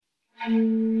Welcome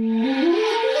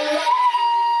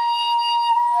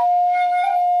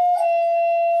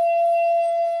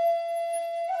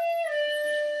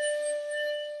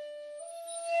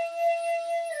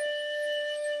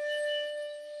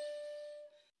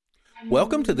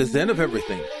to the Zen of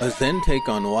Everything, a Zen take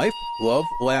on life, love,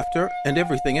 laughter, and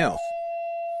everything else.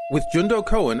 With Jundo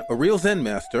Cohen, a real Zen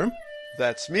master.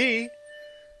 That's me.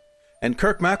 And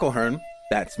Kirk McElhearn,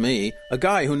 that's me, a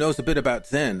guy who knows a bit about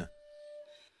Zen.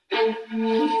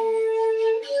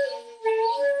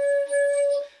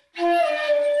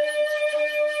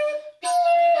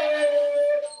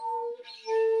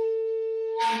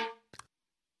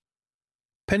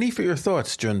 Penny for your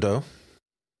thoughts, Jundo.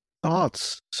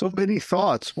 Thoughts. So many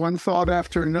thoughts. One thought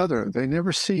after another. They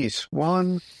never cease.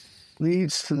 One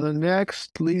leads to the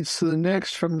next,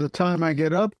 from the time I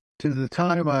get up to the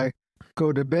time I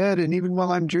go to bed, and even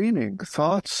while I'm dreaming.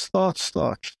 Thoughts.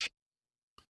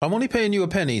 I'm only paying you a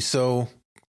penny, so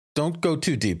don't go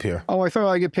too deep here. Oh, I thought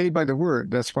I get paid by the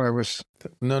word. That's why I was...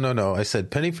 No. I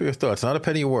said penny for your thoughts, not a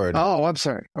penny a word. Oh, I'm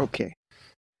sorry. Okay.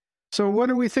 So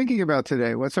what are we thinking about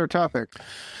today? What's our topic?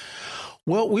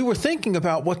 Well, we were thinking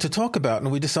about what to talk about,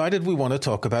 and we decided we want to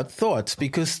talk about thoughts,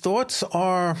 because thoughts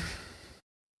are,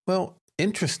 well,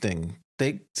 interesting.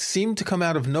 They seem to come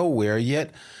out of nowhere, yet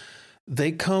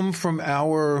they come from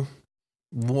our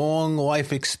long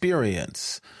life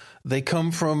experience. They come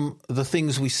from the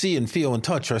things we see and feel and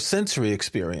touch, our sensory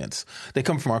experience. They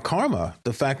come from our karma,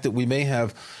 the fact that we may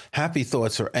have happy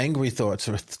thoughts or angry thoughts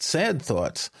or sad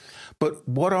thoughts. But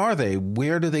what are they?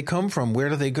 Where do they come from? Where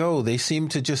do they go? They seem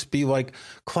to just be like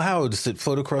clouds that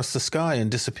float across the sky and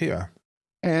disappear.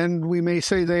 And we may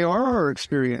say they are our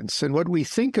experience and what we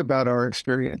think about our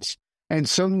experience. And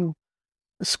some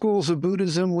schools of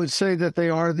Buddhism would say that they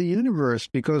are the universe,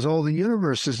 because all the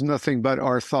universe is nothing but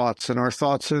our thoughts, and our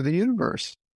thoughts are the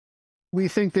universe. We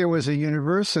think there was a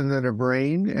universe and then a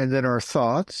brain and then our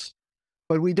thoughts,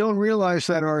 but we don't realize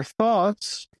that our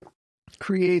thoughts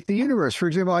create the universe. For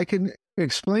example, I can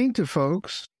explain to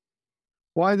folks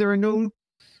why there are no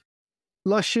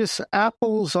luscious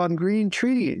apples on green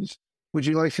trees. Would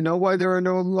you like to know why there are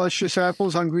no luscious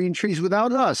apples on green trees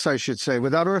without us, I should say,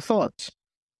 without our thoughts?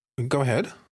 Go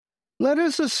ahead. Let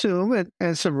us assume,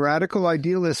 and some radical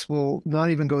idealists will not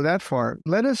even go that far,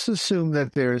 let us assume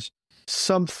that there's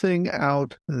something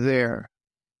out there.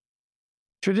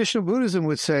 Traditional Buddhism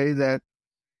would say that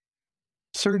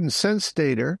certain sense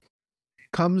data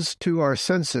comes to our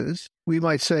senses. We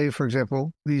might say, for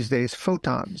example, these days,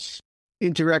 photons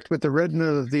interact with the retina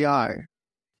of the eye.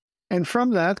 And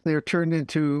from that, they're turned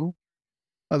into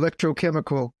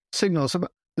electrochemical signals.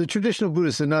 The traditional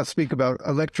Buddhists did not speak about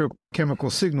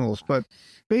electrochemical signals, but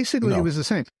basically It was the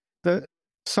same.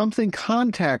 Something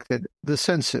contacted the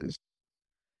senses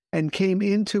and came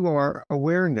into our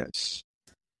awareness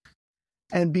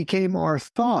and became our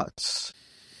thoughts,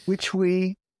 which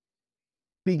we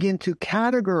begin to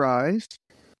categorize,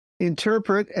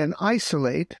 interpret, and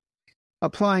isolate,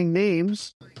 applying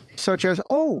names such as,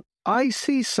 oh, I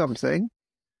see something.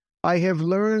 I have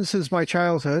learned since my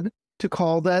childhood to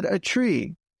call that a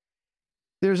tree.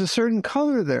 There's a certain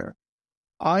color there.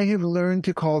 I have learned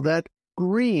to call that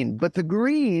green. But the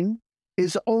green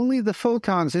is only the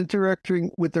photons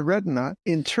interacting with the retina,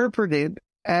 interpreted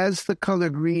as the color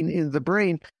green in the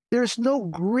brain. There's no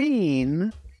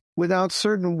green without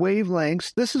certain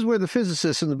wavelengths. This is where the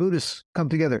physicists and the Buddhists come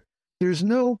together. There's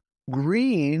no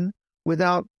green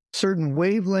without certain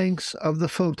wavelengths of the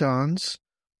photons,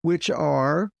 which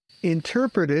are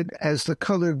interpreted as the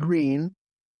color green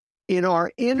in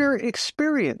our inner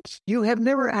experience. You have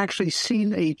never actually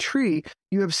seen a tree.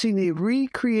 You have seen a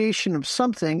recreation of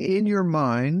something in your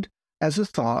mind as a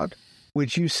thought,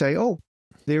 which you say, oh,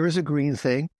 there is a green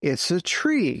thing. It's a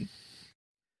tree.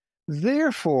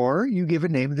 Therefore, you give a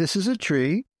name. This is a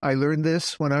tree. I learned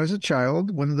this when I was a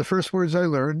child. One of the first words I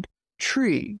learned,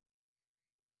 tree.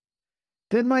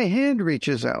 Then my hand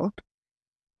reaches out,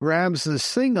 grabs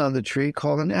this thing on the tree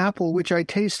called an apple, which I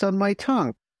taste on my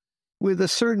tongue. With a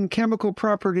certain chemical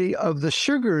property of the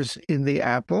sugars in the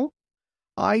apple,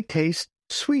 I taste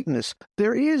sweetness.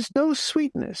 There is no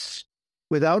sweetness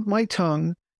without my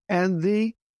tongue and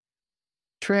the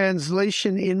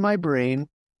translation in my brain,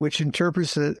 which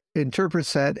interprets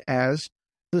that as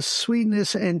the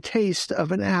sweetness and taste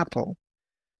of an apple,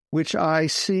 which I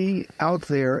see out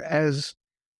there as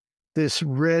this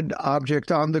red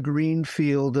object on the green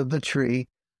field of the tree.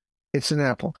 It's an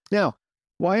apple. Now,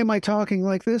 why am I talking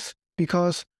like this?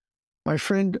 Because, my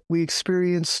friend, we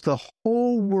experience the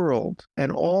whole world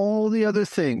and all the other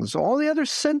things, all the other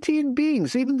sentient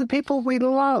beings, even the people we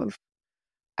love,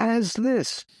 as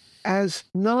this, as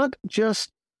not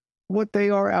just what they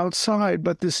are outside,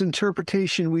 but this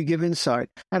interpretation we give inside.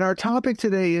 And our topic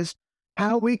today is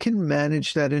how we can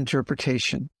manage that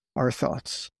interpretation, our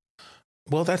thoughts.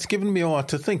 Well, that's given me a lot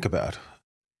to think about.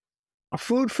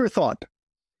 Food for thought.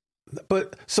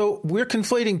 But so we're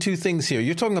conflating two things here.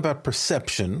 You're talking about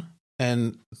perception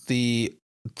and the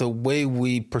way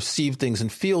we perceive things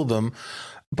and feel them.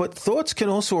 But thoughts can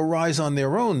also arise on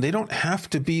their own. They don't have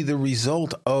to be the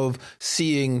result of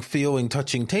seeing, feeling,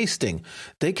 touching, tasting.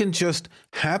 They can just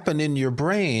happen in your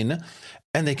brain,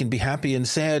 and they can be happy and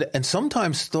sad. And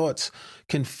sometimes thoughts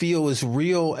can feel as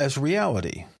real as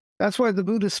reality. That's why the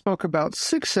Buddha spoke about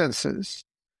six senses.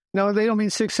 No, they don't mean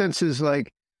six senses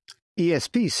like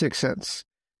ESP, sixth sense.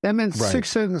 That meant Right.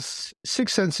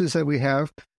 six senses that we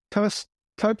have: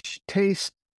 touch,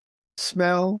 taste,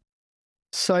 smell,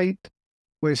 sight.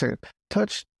 Wait a second.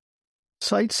 Touch,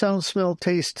 sight, sound, smell,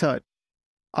 taste, touch.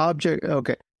 Object,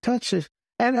 okay. Touch is,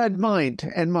 and mind.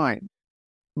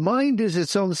 Mind is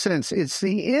its own sense. It's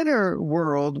the inner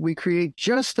world we create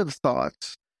just of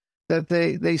thoughts that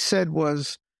they said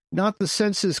was not the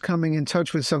senses coming in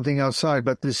touch with something outside,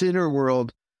 but this inner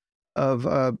world of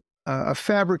a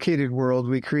fabricated world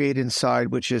we create inside,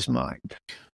 which is mind.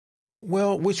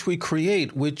 Well, which we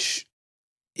create, which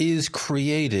is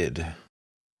created,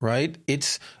 right?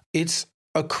 It's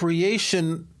a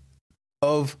creation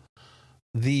of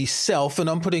the self, and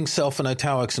I'm putting self in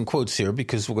italics and quotes here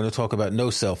because we're going to talk about no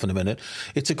self in a minute.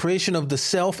 It's a creation of the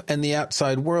self and the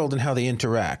outside world and how they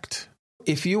interact.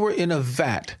 If you were in a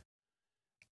vat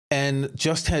and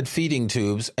just had feeding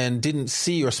tubes and didn't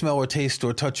see or smell or taste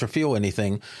or touch or feel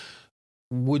anything,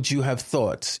 would you have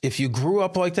thoughts? If you grew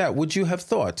up like that, would you have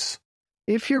thoughts?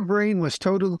 If your brain was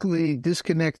totally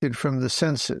disconnected from the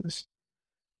senses,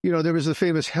 there was the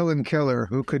famous Helen Keller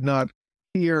who could not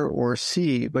hear or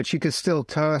see, but she could still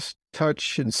touch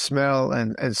and smell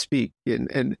and speak.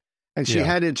 And she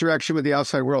had interaction with the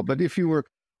outside world. But if you were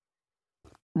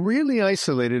really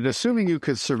isolated, assuming you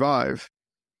could survive,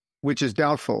 which is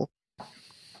doubtful,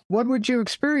 what would you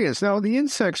experience? Now, the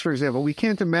insects, for example, we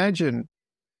can't imagine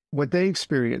what they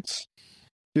experience.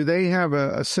 Do they have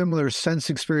a similar sense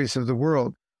experience of the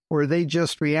world, or are they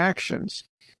just reactions?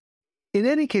 In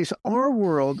any case, our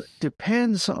world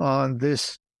depends on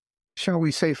this, shall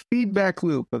we say, feedback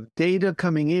loop of data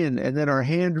coming in and then our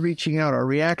hand reaching out, our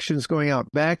reactions going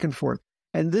out back and forth.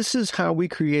 And this is how we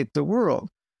create the world.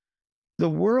 The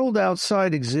world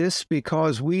outside exists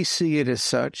because we see it as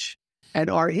such, and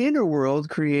our inner world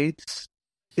creates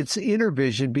its inner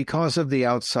vision because of the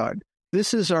outside.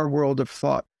 This is our world of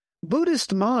thought.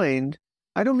 Buddhist mind,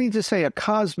 I don't mean to say a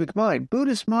cosmic mind.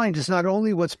 Buddhist mind is not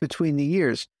only what's between the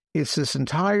ears, it's this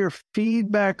entire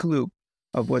feedback loop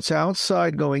of what's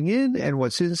outside going in and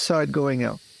what's inside going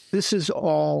out. This is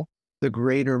all the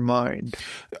greater mind.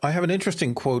 I have an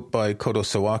interesting quote by Kodo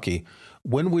Sawaki.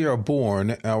 When we are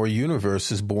born, our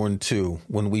universe is born too.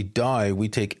 When we die, we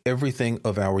take everything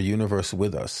of our universe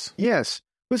with us. Yes.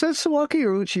 Was that Sawaki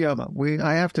or Uchiyama?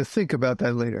 I have to think about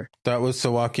that later. That was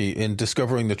Sawaki in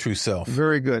Discovering the True Self.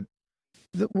 Very good.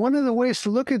 One of the ways to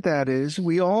look at that is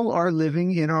we all are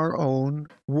living in our own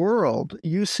world.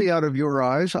 You see out of your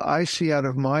eyes, I see out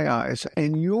of my eyes,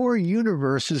 and your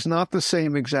universe is not the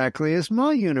same exactly as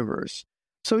my universe.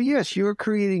 So yes, you're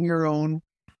creating your own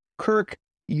Kirk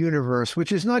universe,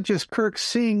 which is not just Kirk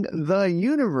seeing the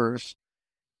universe.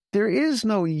 There is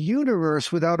no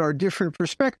universe without our different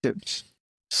perspectives.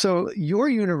 So your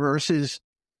universe is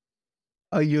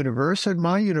a universe, and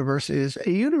my universe is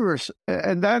a universe.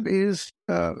 And that is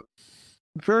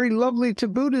very lovely to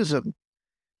Buddhism,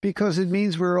 because it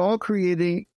means we're all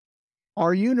creating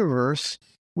our universe,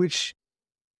 which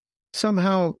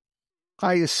somehow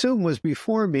I assume was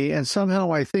before me, and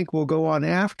somehow I think will go on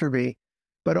after me,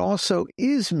 but also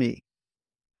is me.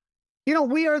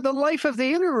 We are the life of the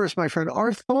universe, my friend.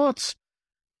 Our thoughts.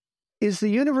 Is the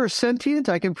universe sentient?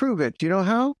 I can prove it. Do you know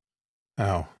how?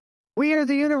 How? We are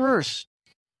the universe.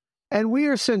 And we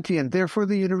are sentient, therefore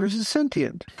the universe is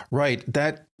sentient. Right.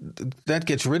 That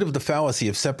gets rid of the fallacy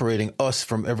of separating us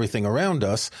from everything around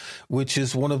us, which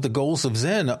is one of the goals of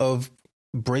Zen, of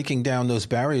breaking down those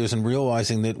barriers and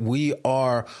realizing that we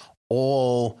are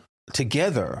all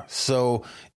together. So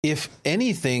if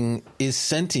anything is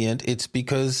sentient, it's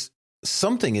because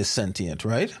something is sentient,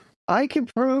 right? I can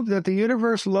prove that the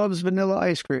universe loves vanilla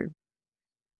ice cream.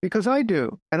 Because I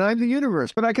do, and I'm the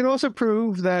universe. But I can also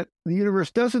prove that the universe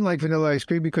doesn't like vanilla ice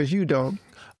cream because you don't.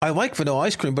 I like vanilla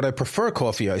ice cream, but I prefer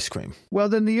coffee ice cream. Well,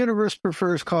 then the universe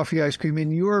prefers coffee ice cream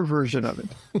in your version of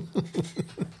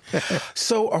it.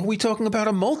 So are we talking about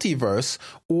a multiverse,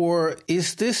 or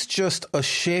is this just a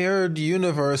shared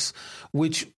universe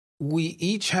which we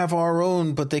each have our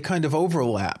own, but they kind of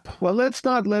overlap. Well, let's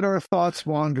not let our thoughts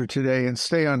wander today and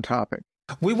stay on topic.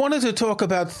 We wanted to talk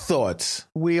about thoughts.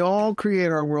 We all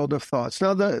create our world of thoughts.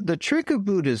 Now, the trick of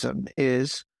Buddhism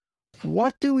is,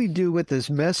 what do we do with this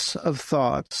mess of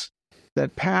thoughts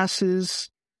that passes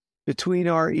between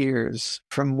our ears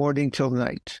from morning till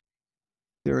night?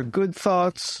 There are good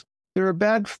thoughts. There are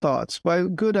bad thoughts. By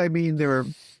good, I mean there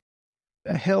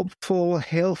are helpful,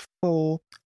 healthful,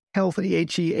 healthy,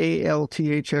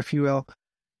 Healthful,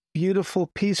 beautiful,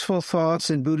 peaceful thoughts.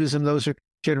 In Buddhism, those are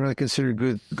generally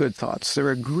considered good thoughts. There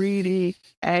are greedy,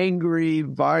 angry,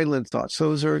 violent thoughts.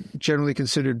 Those are generally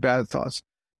considered bad thoughts.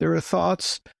 There are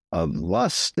thoughts of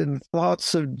lust and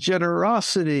thoughts of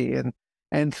generosity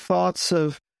and thoughts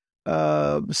of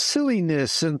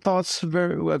silliness and thoughts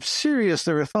of serious.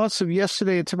 There are thoughts of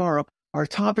yesterday and tomorrow. Our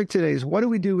topic today is, what do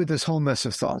we do with this whole mess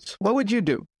of thoughts? What would you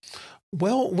do?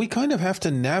 Well, we kind of have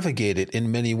to navigate it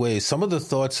in many ways. Some of the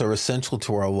thoughts are essential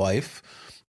to our life.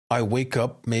 I wake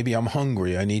up, maybe I'm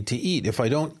hungry, I need to eat. If I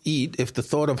don't eat, if the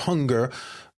thought of hunger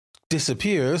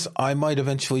disappears, I might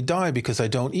eventually die because I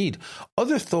don't eat.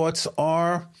 Other thoughts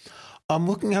are, I'm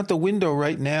looking out the window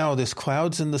right now, there's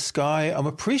clouds in the sky, I'm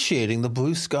appreciating the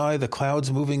blue sky, the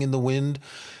clouds moving in the wind.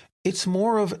 It's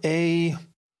more of a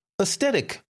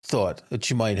aesthetic thought that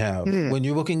you might have when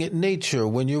you're looking at nature,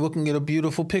 when you're looking at a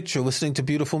beautiful picture, listening to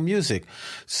beautiful music.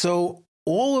 So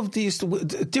all of these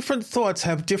different thoughts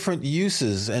have different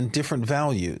uses and different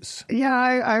values. Yeah,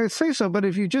 I would say so. But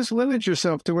if you just limit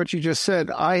yourself to what you just said,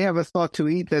 I have a thought to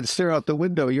eat, then stare out the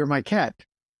window, you're my cat.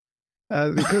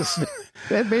 Because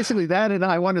basically that and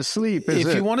I want to sleep.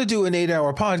 If you want to do an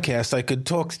 8-hour podcast, I could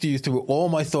talk to you through all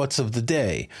my thoughts of the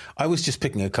day. I was just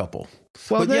picking a couple.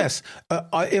 Well, but yes,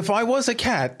 if I was a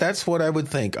cat, that's what I would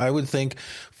think. I would think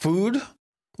food,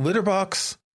 litter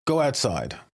box, go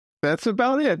outside. That's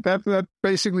about it. That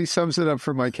basically sums it up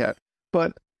for my cat.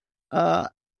 But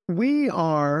we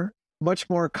are much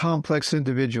more complex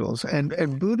individuals.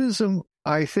 And Buddhism,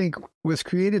 I think, was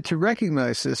created to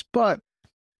recognize this. But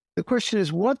the question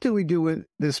is, what do we do with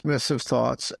this mess of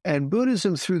thoughts? And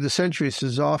Buddhism, through the centuries,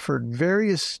 has offered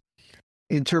various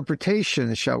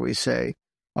interpretations, shall we say,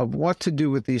 of what to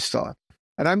do with these thoughts.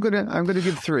 And I'm gonna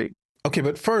give 3. Okay,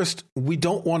 but first, we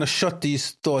don't want to shut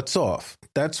these thoughts off.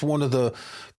 That's one of the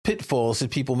pitfalls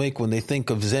that people make when they think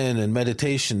of Zen and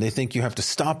meditation. They think you have to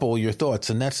stop all your thoughts,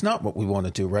 and that's not what we want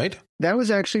to do, right? That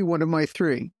was actually one of my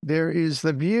 3. There is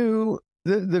the view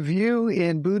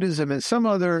in Buddhism and some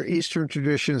other Eastern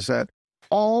traditions that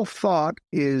all thought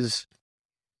is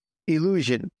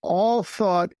illusion. All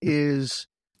thought is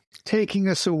taking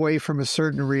us away from a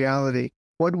certain reality.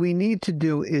 What we need to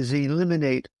do is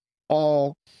eliminate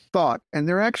all thought. And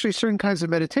there are actually certain kinds of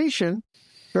meditation,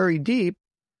 very deep,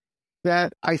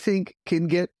 that I think can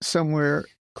get somewhere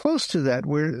close to that,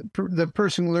 where the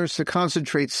person learns to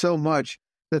concentrate so much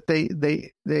that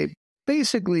they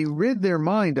basically rid their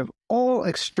mind of all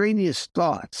extraneous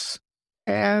thoughts.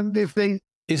 And if they...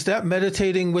 Is that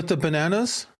meditating with the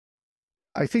bananas?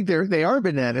 I think they are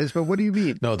bananas, but what do you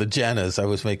mean? No, the jhanas. I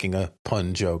was making a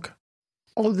pun joke.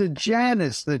 Oh, the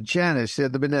jhanas, yeah,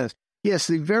 the bananas. Yes,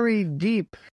 the very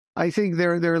deep. I think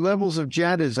there are levels of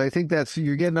jhanas. I think that's,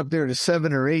 you're getting up there to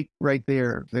 7 or 8 right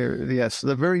there. Yes,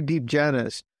 the very deep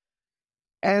jhanas.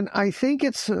 And I think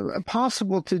it's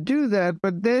possible to do that.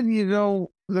 But then,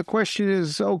 the question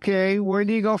is, okay, where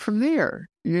do you go from there?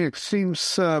 It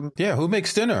seems... who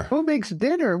makes dinner? Who makes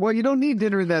dinner? Well, you don't need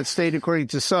dinner in that state, according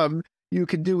to some. You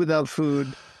can do without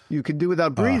food. You can do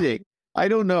without breathing. I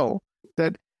don't know.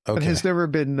 That has never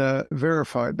been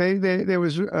verified. There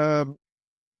was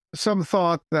some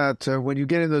thought that when you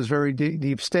get in those very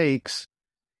deep states,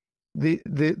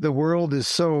 the world is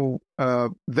so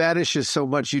vanishes so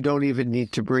much you don't even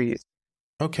need to breathe.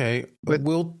 Okay, but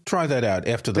we'll try that out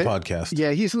after the podcast.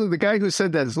 Yeah, the guy who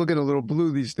said that is looking a little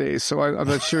blue these days, so I'm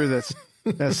not sure that's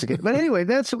the case. But anyway,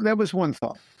 that was one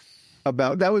thought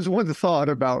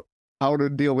about how to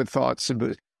deal with thoughts in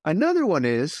Buddhism. Another one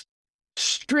is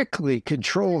strictly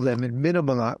control them and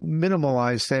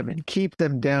minimalize them and keep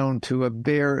them down to a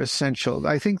bare essential.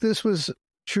 I think this was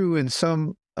true in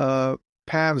some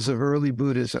paths of early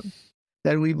Buddhism,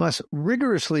 that we must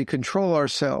rigorously control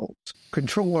ourselves,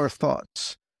 control our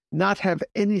thoughts, not have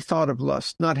any thought of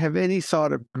lust, not have any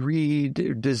thought of greed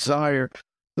or desire.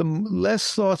 The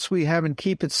less thoughts we have and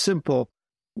keep it simple,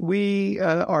 we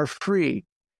are free.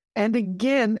 And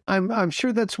again, I'm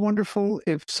sure that's wonderful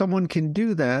if someone can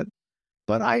do that,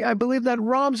 but I believe that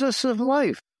robs us of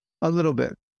life a little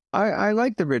bit. I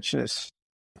like the richness.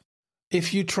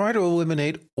 If you try to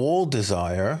eliminate all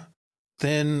desire,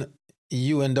 then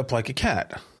you end up like a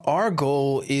cat. Our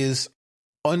goal is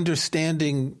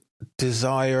understanding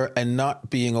desire and not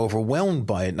being overwhelmed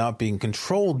by it, not being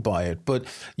controlled by it, but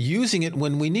using it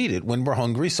when we need it. When we're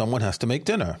hungry, someone has to make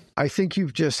dinner. I think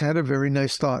you've just had a very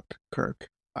nice thought, Kirk.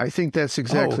 I think that's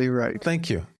exactly right. Thank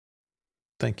you.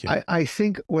 Thank you. I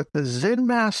think what the Zen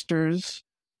masters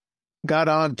got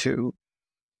onto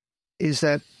is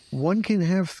that one can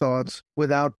have thoughts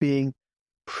without being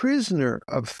prisoner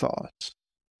of thoughts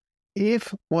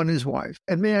if one is wise.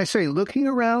 And may I say, looking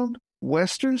around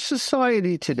Western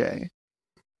society today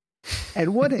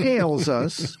and what ails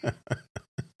us,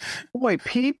 boy,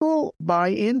 people buy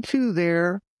into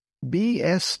their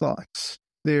BS thoughts.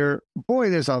 There's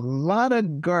a lot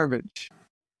of garbage.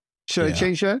 Should I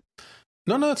change that?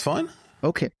 No, it's fine.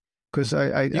 Okay. Because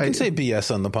I can say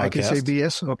BS on the podcast. I can say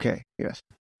BS? Okay, yes.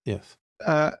 Yes.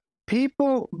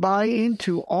 People buy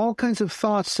into all kinds of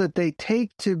thoughts that they take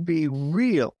to be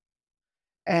real.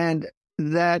 And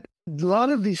that a lot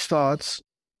of these thoughts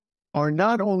are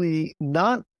not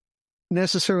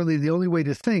necessarily the only way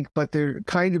to think, but they're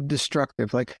kind of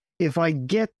destructive. Like, if I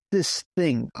get this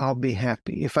thing, I'll be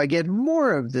happy. If I get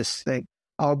more of this thing,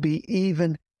 I'll be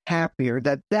even happier.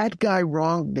 That guy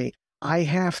wronged me. I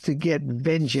have to get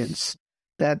vengeance.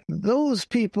 That those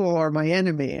people are my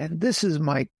enemy, and this is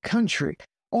my country.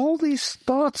 All these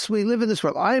thoughts we live in this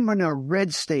world. I'm in a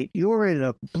red state. You're in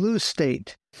a blue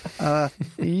state.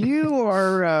 You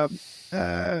are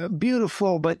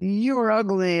beautiful, but you're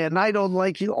ugly, and I don't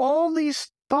like you. All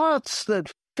these thoughts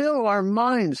that fill our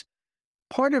minds.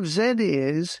 Part of Zen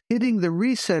is hitting the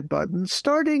reset button,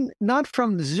 starting not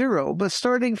from zero, but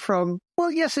starting from,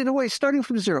 well, yes, in a way, starting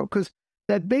from zero, because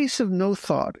that base of no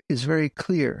thought is very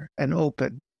clear and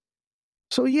open.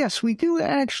 So yes, we do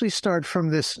actually start from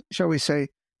this, shall we say,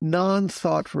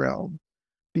 non-thought realm,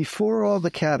 before all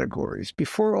the categories,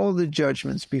 before all the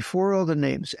judgments, before all the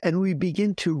names, and we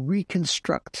begin to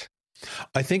reconstruct.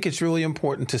 I think it's really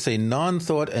important to say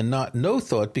non-thought and not no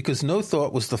thought, because no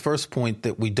thought was the first point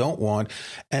that we don't want.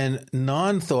 And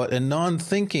non-thought and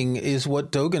non-thinking is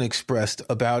what Dogen expressed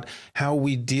about how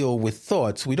we deal with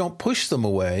thoughts. We don't push them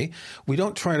away. We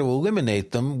don't try to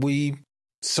eliminate them. We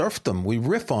surf them. We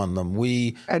riff on them.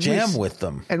 We jam with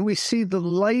them. And we see the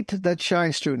light that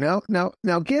shines through.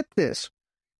 Now get this.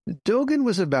 Dogen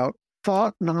was about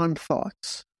thought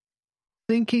non-thoughts,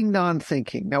 thinking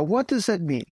non-thinking. Now, what does that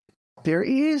mean? There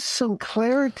is some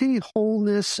clarity,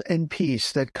 wholeness, and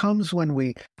peace that comes when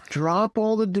we drop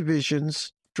all the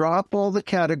divisions, drop all the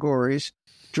categories,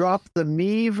 drop the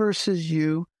me versus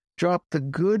you, drop the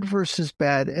good versus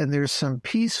bad, and there's some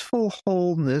peaceful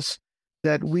wholeness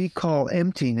that we call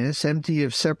emptiness, empty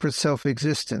of separate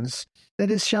self-existence, that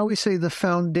is, shall we say, the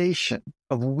foundation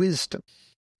of wisdom.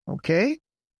 Okay?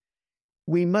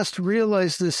 We must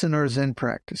realize this in our Zen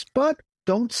practice, but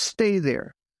don't stay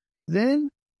there. Then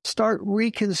start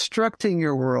reconstructing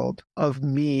your world of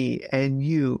me and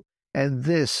you and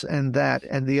this and that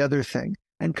and the other thing,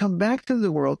 and come back to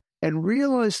the world and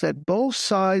realize that both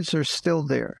sides are still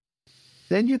there.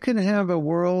 Then you can have a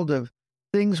world of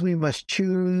things we must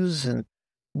choose and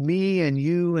me and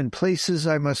you and places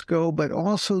I must go, but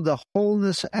also the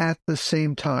wholeness at the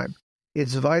same time.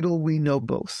 It's vital we know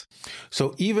both.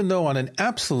 So even though on an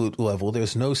absolute level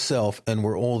there's no self and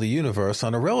we're all the universe,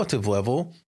 on a relative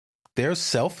level, there's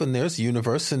self and there's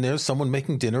universe and there's someone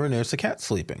making dinner and there's a cat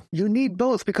sleeping. You need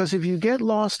both, because if you get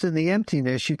lost in the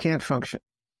emptiness, you can't function.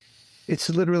 It's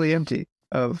literally empty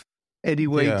of any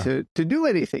way to do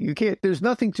anything. You can't. There's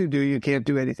nothing to do. You can't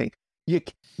do anything. You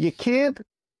can't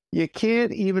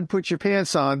even put your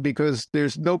pants on because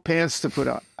there's no pants to put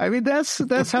on. I mean, that's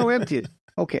how empty it is.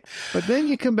 Okay, but then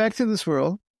you come back to this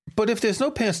world. But if there's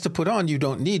no pants to put on, you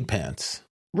don't need pants.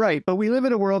 Right, but we live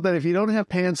in a world that if you don't have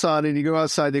pants on and you go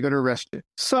outside, they're going to arrest you.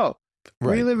 So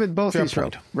we live in both these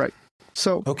worlds. Right.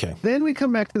 So then we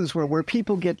come back to this world where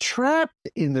people get trapped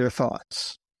in their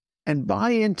thoughts and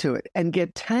buy into it and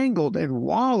get tangled and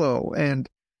wallow and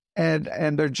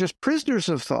they're just prisoners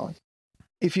of thought.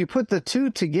 If you put the two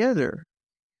together,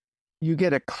 you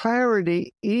get a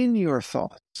clarity in your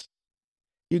thoughts.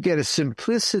 You get a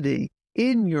simplicity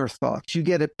in your thoughts. You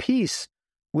get a peace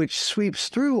which sweeps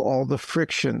through all the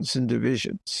frictions and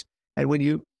divisions. And when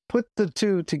you put the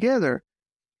two together,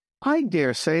 I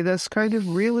dare say that's kind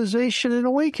of realization and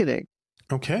awakening.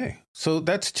 Okay. So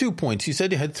that's 2 points. You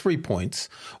said you had 3 points.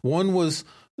 One was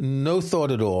no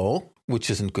thought at all, which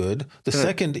isn't good. The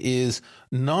second is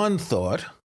non-thought,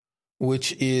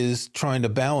 which is trying to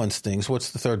balance things.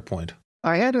 What's the third point?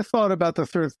 I had a thought about the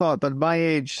third thought, but at my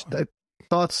age,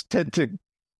 thoughts tend to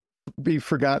be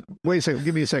forgotten. Wait a second.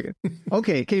 Give me a second.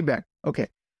 Okay, it came back. Okay.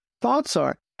 Thoughts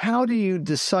are, how do you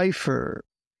decipher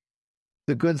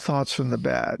the good thoughts from the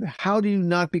bad? How do you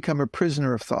not become a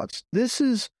prisoner of thoughts? This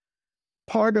is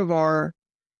part of our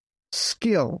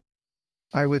skill,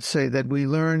 I would say, that we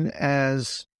learn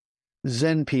as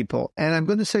Zen people. And I'm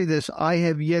going to say this, I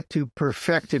have yet to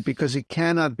perfect it because it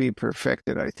cannot be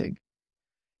perfected, I think.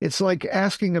 It's like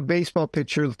asking a baseball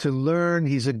pitcher to learn,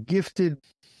 he's a gifted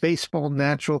baseball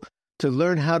natural, to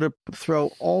learn how to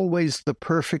throw always the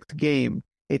perfect game.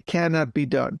 It cannot be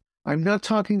done. I'm not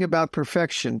talking about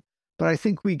perfection, but I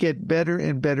think we get better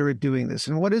and better at doing this.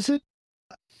 And what is it?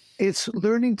 It's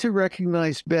learning to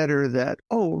recognize better that,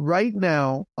 oh, right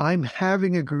now I'm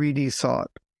having a greedy thought.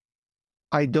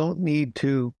 I don't need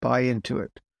to buy into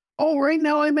it. Oh, right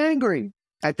now I'm angry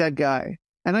at that guy.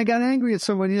 And I got angry at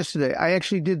someone yesterday. I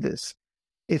actually did this.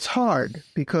 It's hard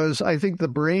because I think the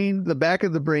brain, the back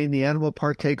of the brain, the animal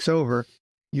part takes over.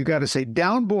 You got to say,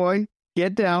 down, boy,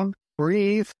 get down,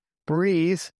 breathe,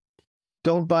 breathe.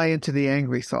 Don't buy into the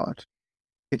angry thought.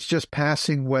 It's just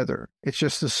passing weather. It's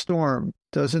just a storm.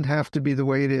 Doesn't have to be the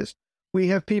way it is. We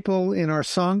have people in our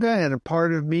Sangha, and a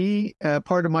part of me,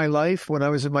 part of my life, when I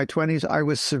was in my 20s, I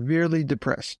was severely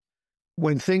depressed.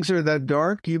 When things are that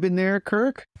dark, you've been there,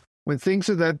 Kirk? When things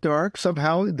are that dark,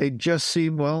 somehow they just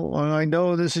seem, well, I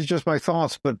know this is just my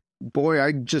thoughts, but boy,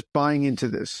 I'm just buying into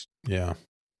this. Yeah.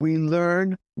 We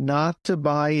learn not to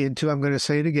buy into, I'm going to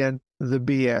say it again, the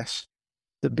BS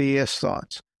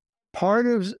thoughts. Part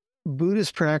of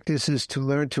Buddhist practice is to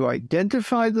learn to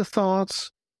identify the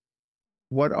thoughts.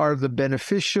 What are the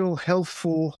beneficial,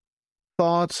 healthful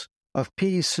thoughts of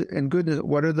peace and goodness?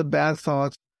 What are the bad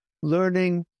thoughts?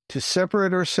 Learning to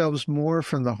separate ourselves more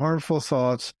from the harmful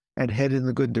thoughts and head in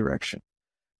the good direction.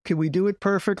 Can we do it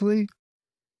perfectly?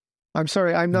 I'm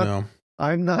sorry, I'm not. No.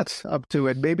 I'm not up to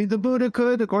it. Maybe the Buddha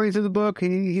could, according to the book.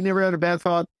 He never had a bad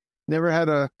thought, never had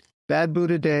a bad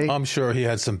Buddha day. I'm sure he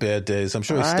had some bad days. I'm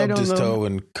sure he stubbed his toe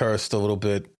and cursed a little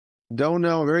bit. Don't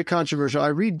know. Very controversial. I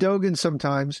read Dogen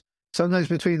sometimes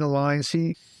between the lines.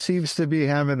 He seems to be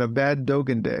having a bad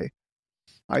Dogen day.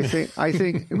 I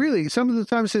think really, some of the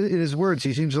times in his words,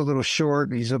 he seems a little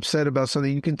short. He's upset about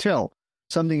something. You can tell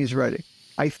something he's writing.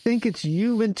 I think it's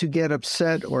human to get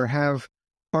upset or have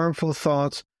harmful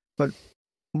thoughts, but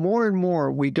more and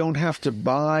more, we don't have to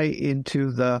buy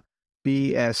into the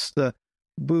BS, the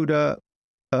Buddha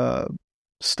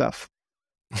stuff.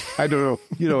 I don't know.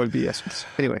 You know what BS is.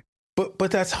 Anyway.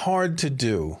 But that's hard to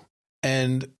do.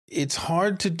 And it's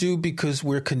hard to do because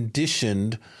we're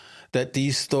conditioned that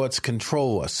these thoughts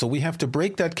control us. So we have to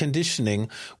break that conditioning.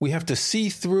 We have to see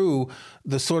through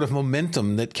the sort of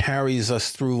momentum that carries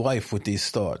us through life with these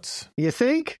thoughts. You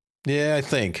think? Yeah, I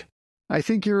think. I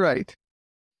think you're right.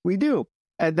 We do.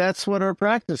 And that's what our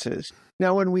practice is.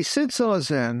 Now, when we sit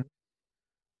Zazen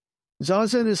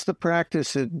is the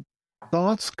practice in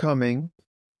thoughts coming,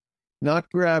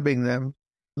 not grabbing them,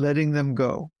 letting them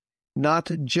go, not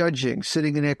judging,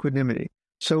 sitting in equanimity.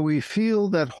 So we feel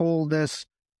that wholeness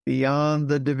beyond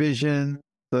the division,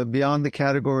 beyond the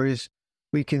categories.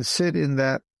 We can sit in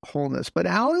that wholeness. But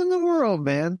out in the world,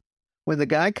 man, when the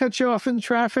guy cuts you off in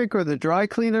traffic or the dry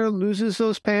cleaner loses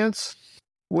those pants,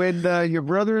 when your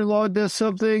brother-in-law does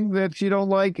something that you don't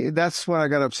like, that's what I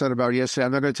got upset about yesterday.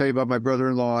 I'm not going to tell you about my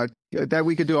brother-in-law. That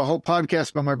we could do a whole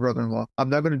podcast about my brother-in-law. I'm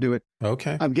not going to do it.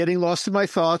 Okay. I'm getting lost in my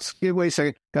thoughts. Wait a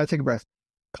second. Got to take a breath.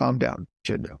 Calm down,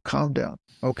 Jindo. Calm down.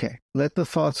 Okay. Let the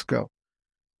thoughts go.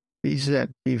 Be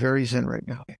zen. Be very zen right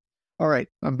now. All right.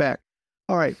 I'm back.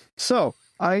 All right. So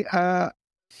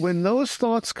when those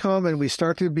thoughts come and we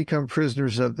start to become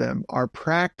prisoners of them, our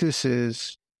practice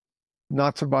is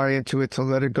not to buy into it, to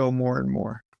let it go more and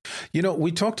more. You know,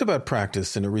 we talked about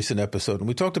practice in a recent episode, and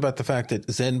we talked about the fact that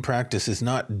Zen practice is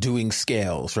not doing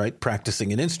scales, right?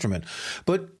 Practicing an instrument.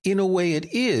 But in a way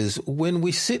it is. When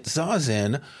we sit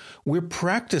Zazen, we're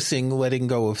practicing letting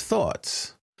go of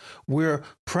thoughts. We're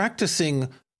practicing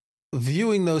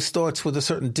viewing those thoughts with a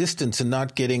certain distance and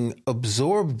not getting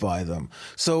absorbed by them.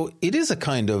 So it is a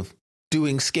kind of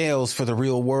doing scales for the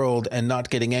real world and not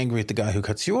getting angry at the guy who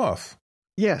cuts you off.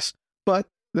 Yes, but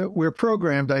we're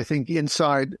programmed, I think,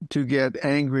 inside to get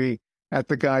angry at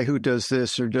the guy who does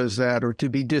this or does that, or to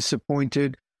be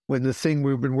disappointed when the thing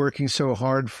we've been working so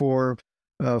hard for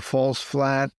falls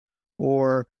flat,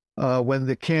 or when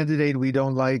the candidate we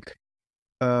don't like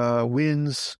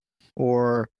wins,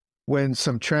 or when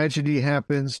some tragedy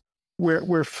happens.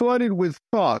 We're flooded with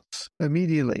thoughts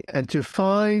immediately. And to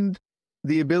find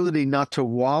the ability not to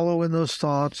wallow in those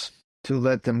thoughts, to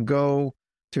let them go,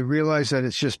 to realize that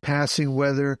it's just passing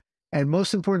weather, and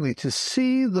most importantly, to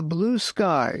see the blue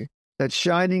sky that's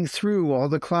shining through all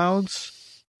the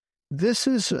clouds. This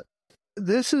is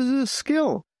a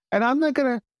skill. And I'm not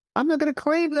going to I'm not going to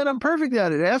claim that I'm perfect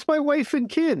at it. Ask my wife and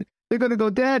kid. They're going to go,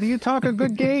 Dad, you talk a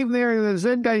good game there. The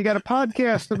Zen guy, you got a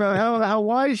podcast about how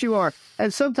wise you are.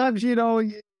 And sometimes, you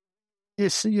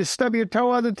stub your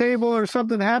toe on the table or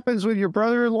something happens with your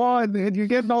brother-in-law and you're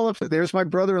getting all upset. There's my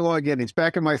brother-in-law again. He's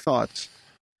back in my thoughts.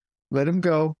 Let him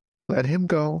go. Let him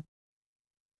go.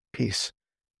 Peace.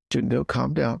 No,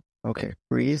 calm down. Okay,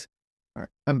 breathe. All right,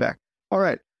 I'm back. All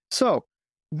right, so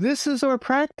this is our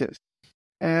practice.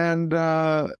 And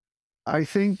I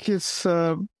think it's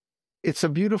a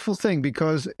beautiful thing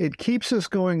because it keeps us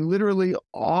going literally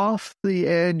off the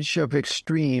edge of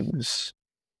extremes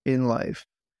in life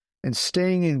and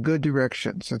staying in good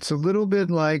directions. It's a little bit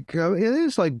like, it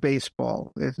is like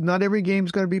baseball. Not every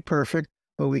game's going to be perfect,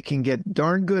 but we can get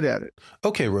darn good at it.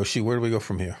 Okay, Roshi, where do we go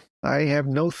from here? I have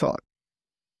no thought.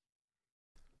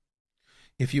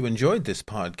 If you enjoyed this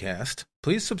podcast,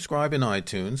 please subscribe in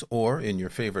iTunes or in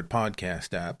your favorite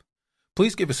podcast app.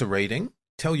 Please give us a rating,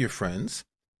 tell your friends.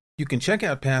 You can check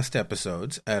out past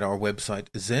episodes at our website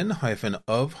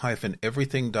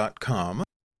zen-of-everything.com.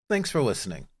 Thanks for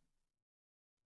listening.